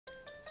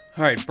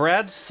Alright,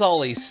 Brad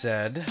Sully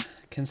said,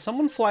 can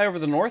someone fly over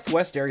the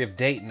northwest area of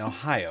Dayton,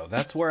 Ohio?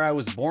 That's where I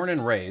was born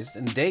and raised,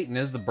 and Dayton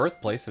is the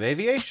birthplace of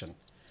aviation.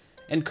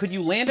 And could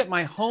you land at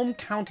my home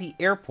county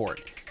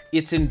airport?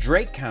 It's in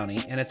Drake County,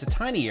 and it's a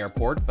tiny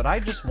airport, but I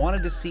just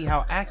wanted to see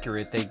how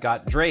accurate they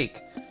got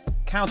Drake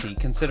County,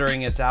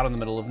 considering it's out in the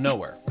middle of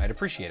nowhere. I'd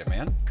appreciate it,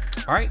 man.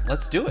 Alright,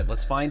 let's do it.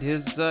 Let's find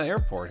his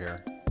airport here.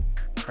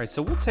 Alright,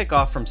 so we'll take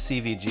off from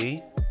CVG,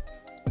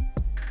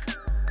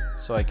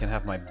 so I can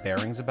have my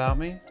bearings about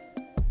me.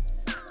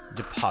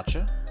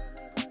 Departure.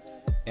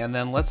 And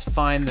then let's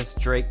find this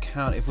Drake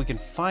County. If we can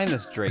find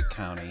this Drake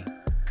County.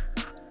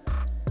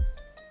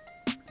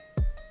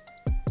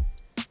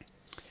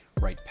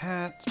 Right,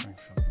 Pat.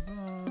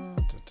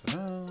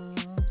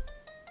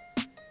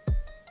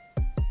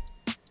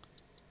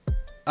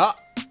 Ah!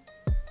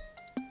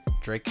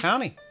 Drake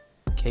County.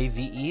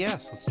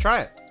 KVES. Let's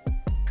try it.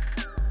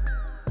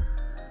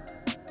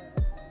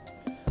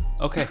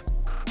 Okay.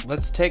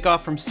 Let's take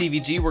off from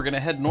CVG. We're going to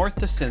head north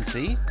to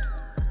Cincy.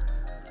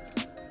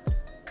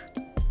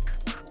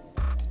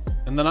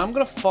 And then I'm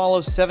going to follow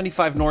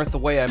 75 north the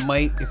way I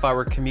might if I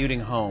were commuting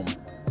home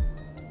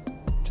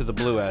to the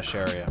Blue Ash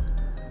area.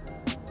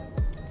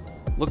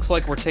 Looks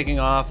like we're taking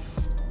off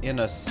in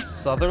a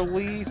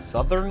southerly,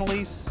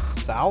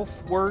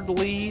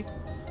 southwardly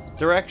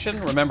direction.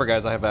 Remember,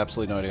 guys, I have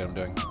absolutely no idea what I'm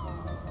doing.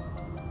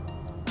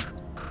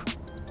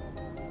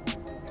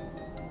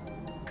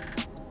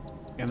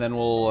 And then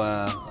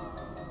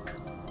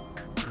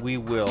we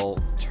will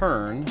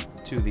turn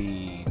to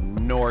the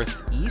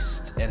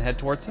northeast and head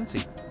towards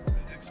Cincy.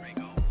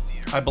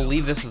 I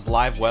believe this is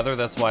live weather,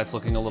 that's why it's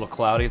looking a little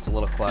cloudy. It's a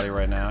little cloudy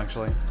right now,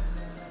 actually.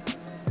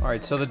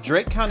 Alright, so the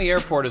Drake County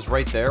Airport is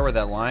right there where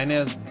that line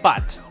is,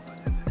 but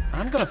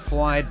I'm going to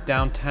fly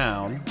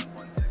downtown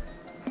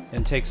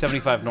and take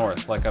 75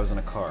 north like I was in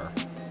a car.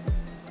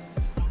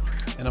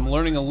 And I'm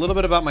learning a little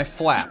bit about my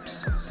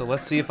flaps, so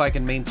let's see if I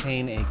can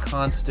maintain a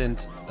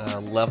constant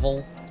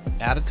level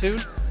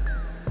attitude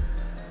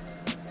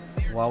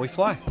while we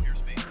fly.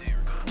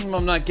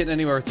 I'm not getting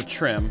anywhere with the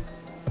trim.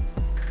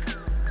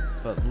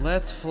 But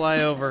let's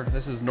fly over.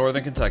 This is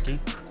northern Kentucky.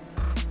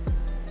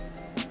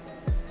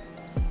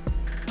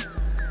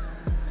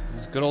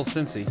 It's good old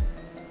Cincy.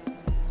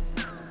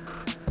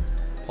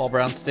 Paul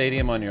Brown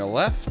Stadium on your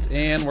left,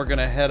 and we're going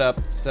to head up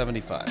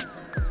 75.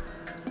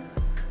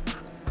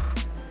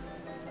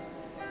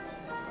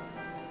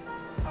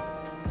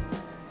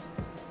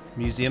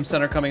 Museum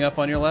Center coming up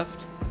on your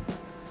left.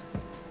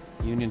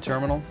 Union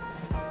Terminal.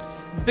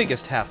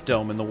 Biggest half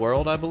dome in the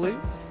world, I believe.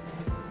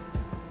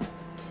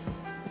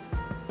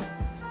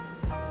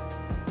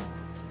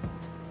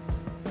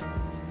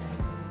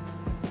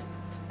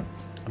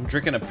 I'm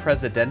drinking a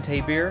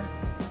Presidente beer.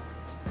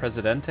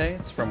 Presidente.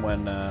 It's from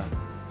when I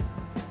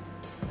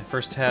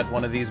first had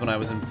one of these when I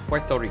was in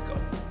Puerto Rico.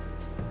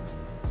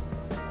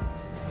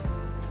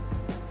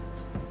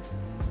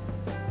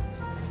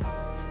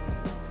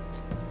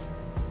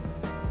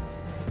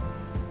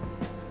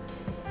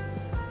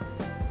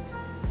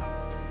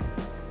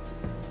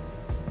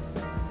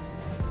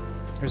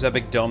 There's that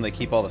big dome they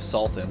keep all the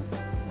salt in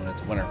when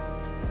it's winter.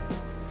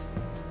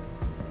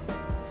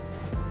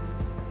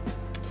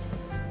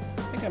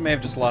 I think I may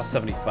have just lost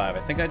 75. I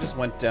think I just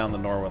went down the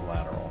Norwood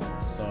lateral.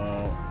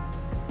 So...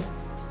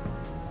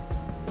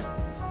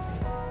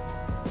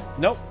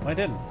 Nope, I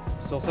didn't.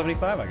 Still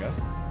 75, I guess.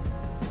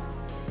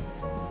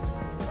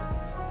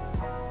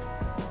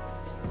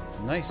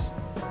 Nice.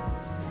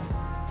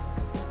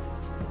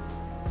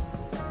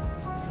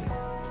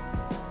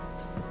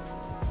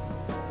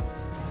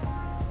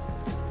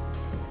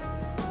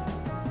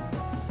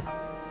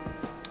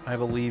 I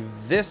believe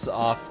this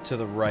off to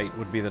the right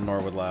would be the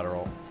Norwood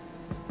lateral.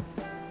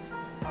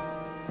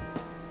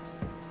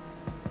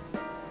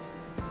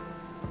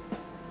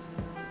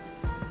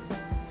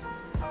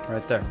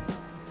 Right there.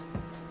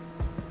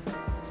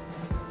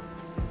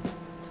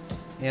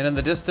 And in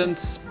the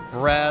distance,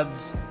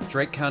 Brad's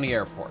Drake County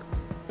Airport.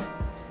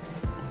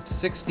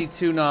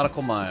 62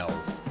 nautical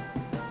miles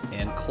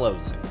and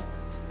closing.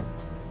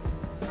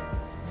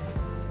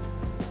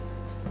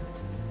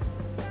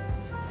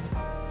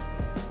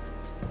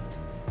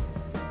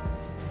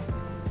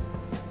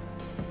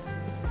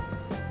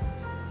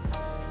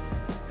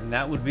 And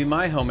that would be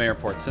my home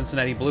airport,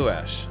 Cincinnati Blue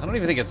Ash. I don't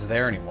even think it's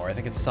there anymore. I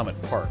think it's Summit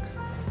Park.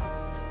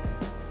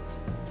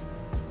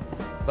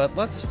 But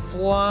let's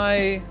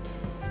fly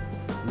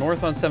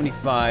north on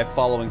 75,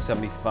 following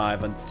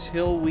 75,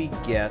 until we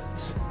get...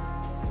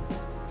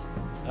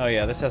 Oh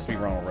yeah, this has to be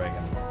Ronald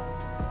Reagan.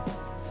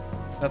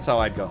 That's how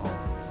I'd go home.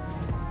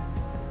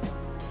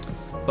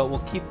 But we'll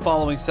keep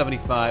following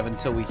 75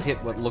 until we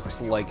hit what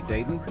looks like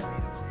Dayton.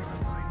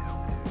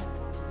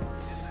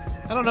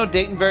 I don't know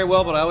Dayton very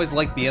well, but I always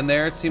like being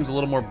there. It seems a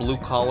little more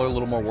blue-collar, a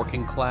little more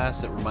working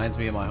class. It reminds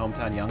me of my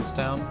hometown,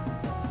 Youngstown,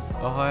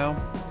 Ohio,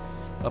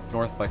 up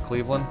north by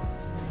Cleveland.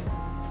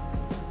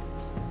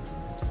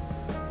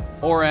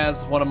 Or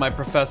as one of my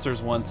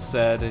professors once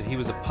said, he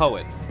was a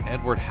poet,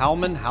 Edward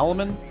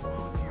Howman,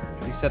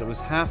 he said it was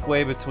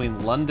halfway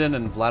between London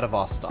and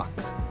Vladivostok.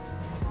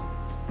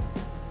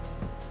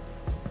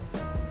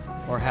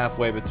 Or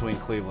halfway between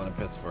Cleveland and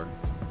Pittsburgh.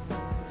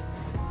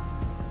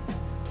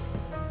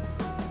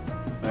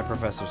 My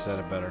professor said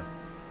it better.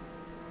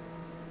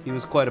 He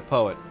was quite a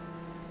poet.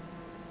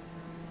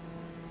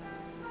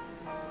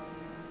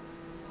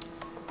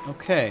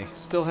 Okay,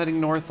 still heading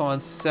north on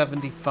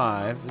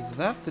 75. Is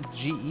that the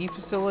GE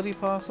facility,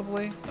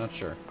 possibly? Not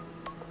sure.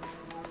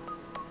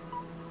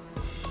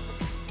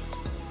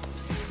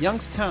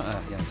 Youngstown.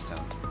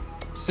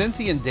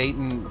 Cincy and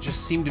Dayton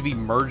just seem to be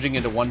merging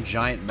into one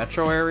giant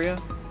metro area.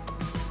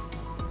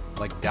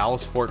 Like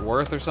Dallas-Fort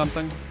Worth or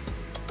something.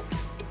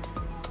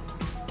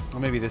 Or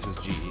maybe this is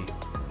GE.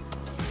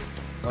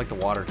 I like the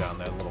water down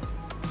there, little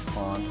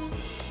pond.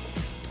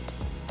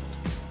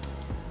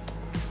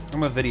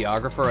 I'm a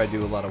videographer. I do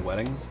a lot of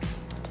weddings.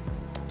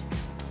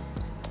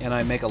 And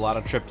I make a lot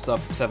of trips up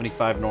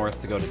 75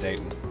 north to go to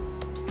Dayton.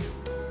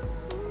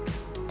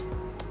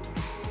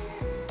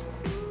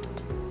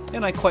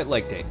 And I quite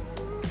like Dayton.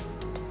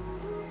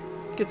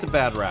 It gets a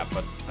bad rap,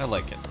 but I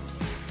like it.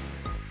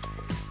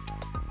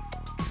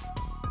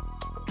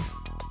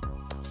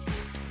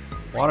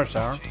 Water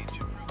tower.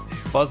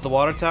 Buzz the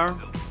water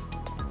tower.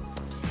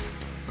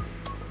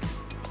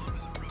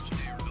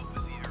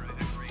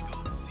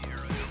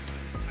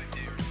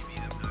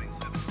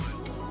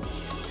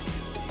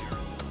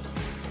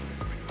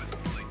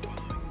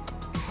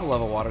 I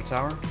love a water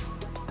tower.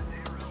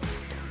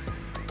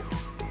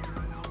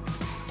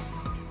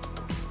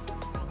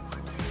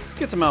 Let's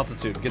get some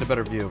altitude, get a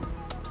better view.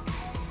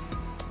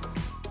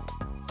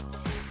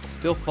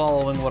 Still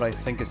following what I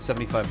think is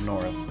 75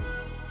 north.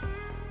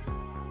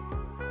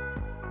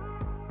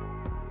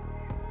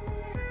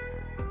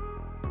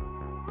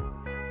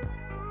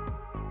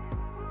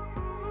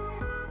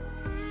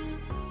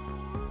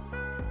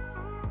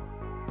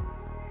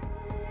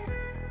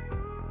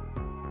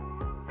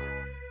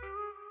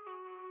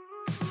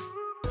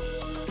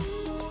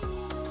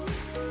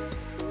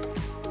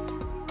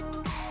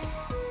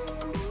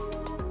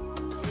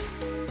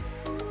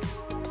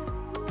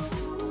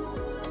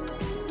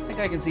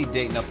 I can see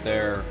Dayton up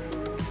there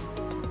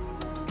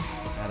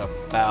at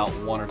about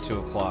 1 or 2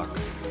 o'clock.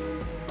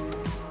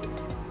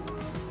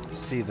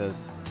 See the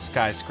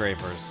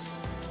skyscrapers.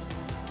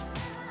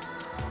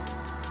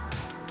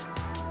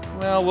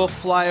 Well, we'll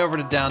fly over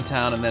to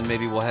downtown and then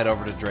maybe we'll head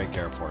over to Drake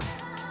Airport.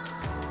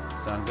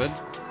 Sound good?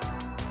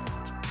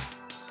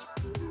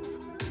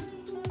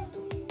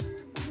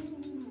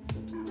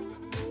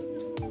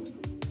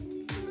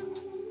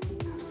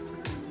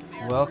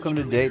 Welcome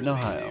to Dayton,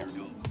 Ohio.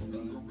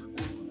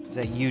 Is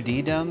that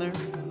UD down there?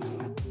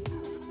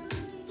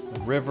 The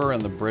river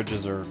and the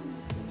bridges are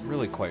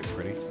really quite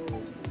pretty.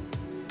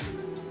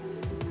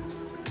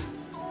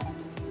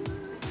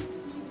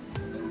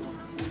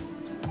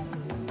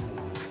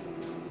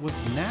 Was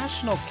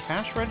National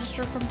Cash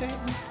Register from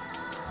Dayton?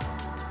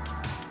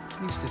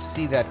 I used to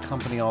see that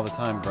company all the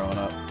time growing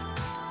up.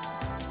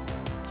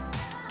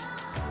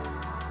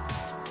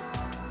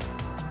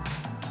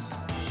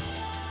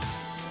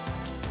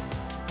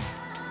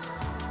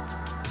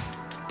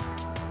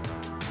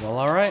 Well,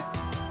 alright.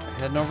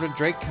 Heading over to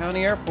Drake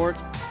County Airport.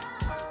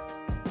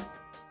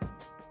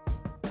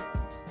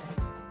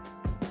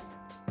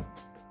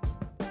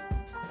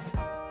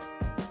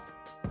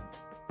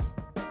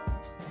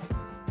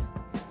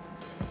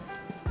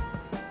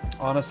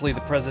 Honestly,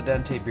 the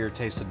Presidente beer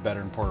tasted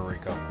better in Puerto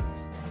Rico.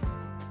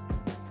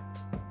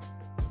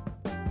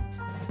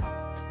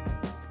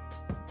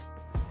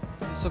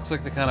 This looks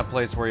like the kind of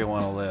place where you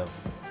want to live.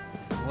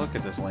 Look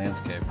at this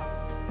landscape.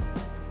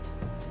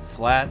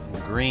 Flat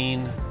and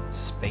green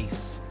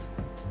space.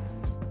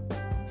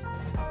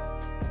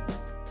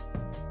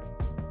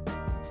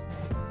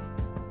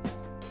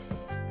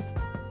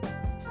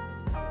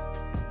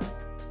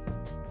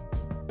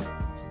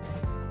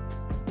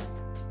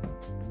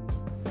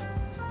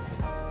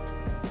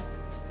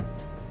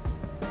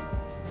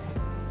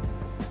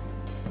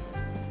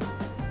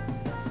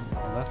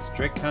 Well, that's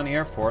Drake County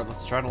Airport.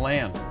 Let's try to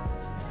land.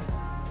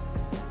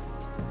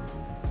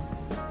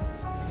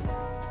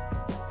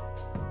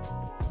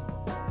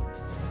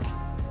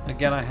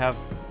 Again, I have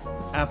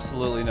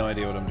absolutely no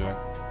idea what I'm doing.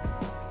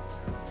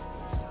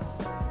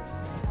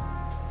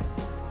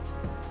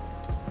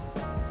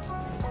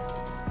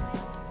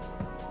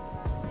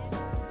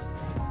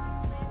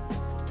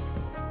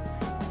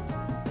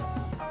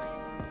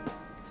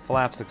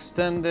 Flaps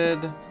extended,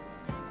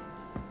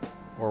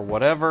 or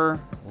whatever.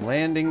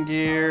 Landing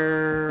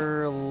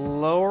gear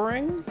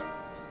lowering.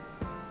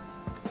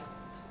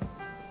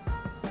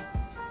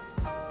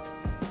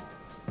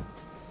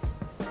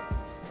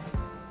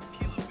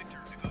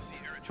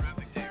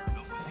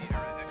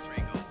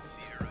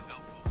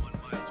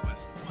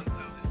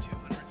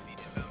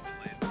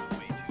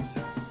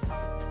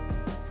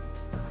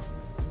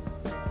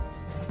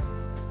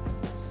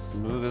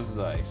 Smooth as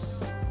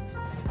ice.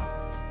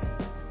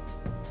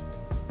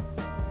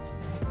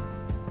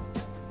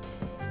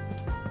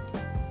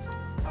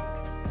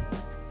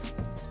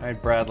 Alright,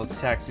 Brad, let's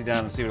taxi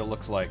down and see what it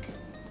looks like.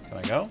 Can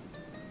I go?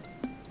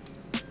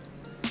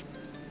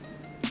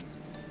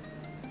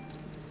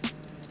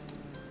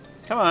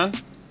 Come on.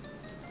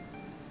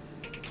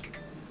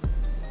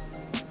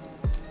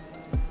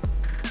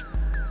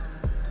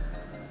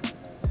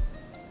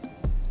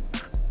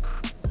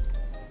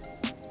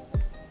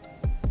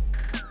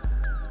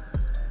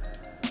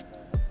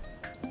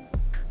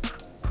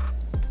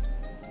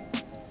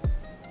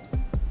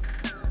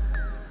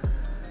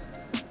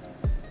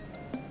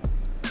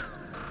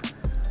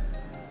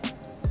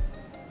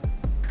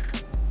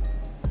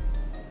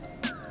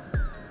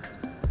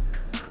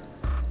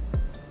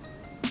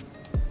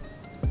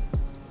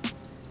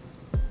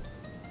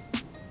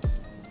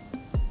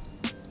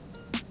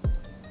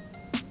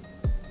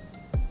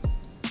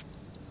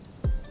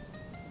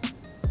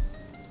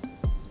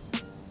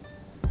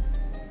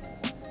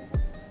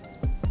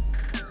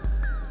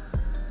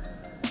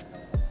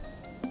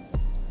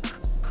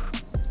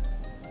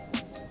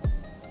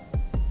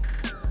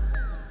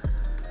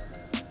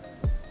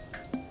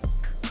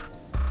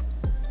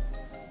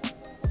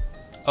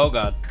 Oh,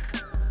 God.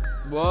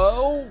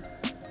 Whoa!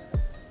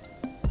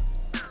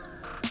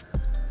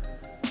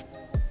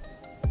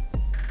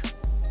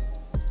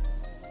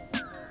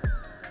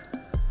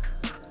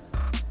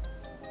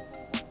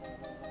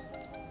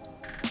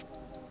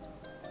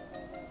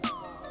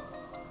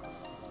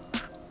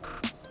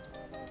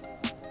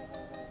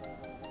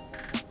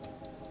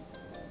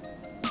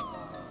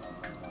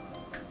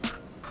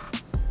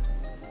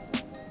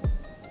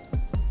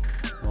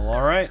 Well,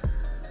 all right.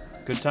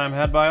 Good time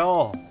had by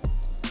all.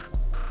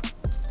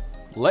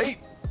 Late.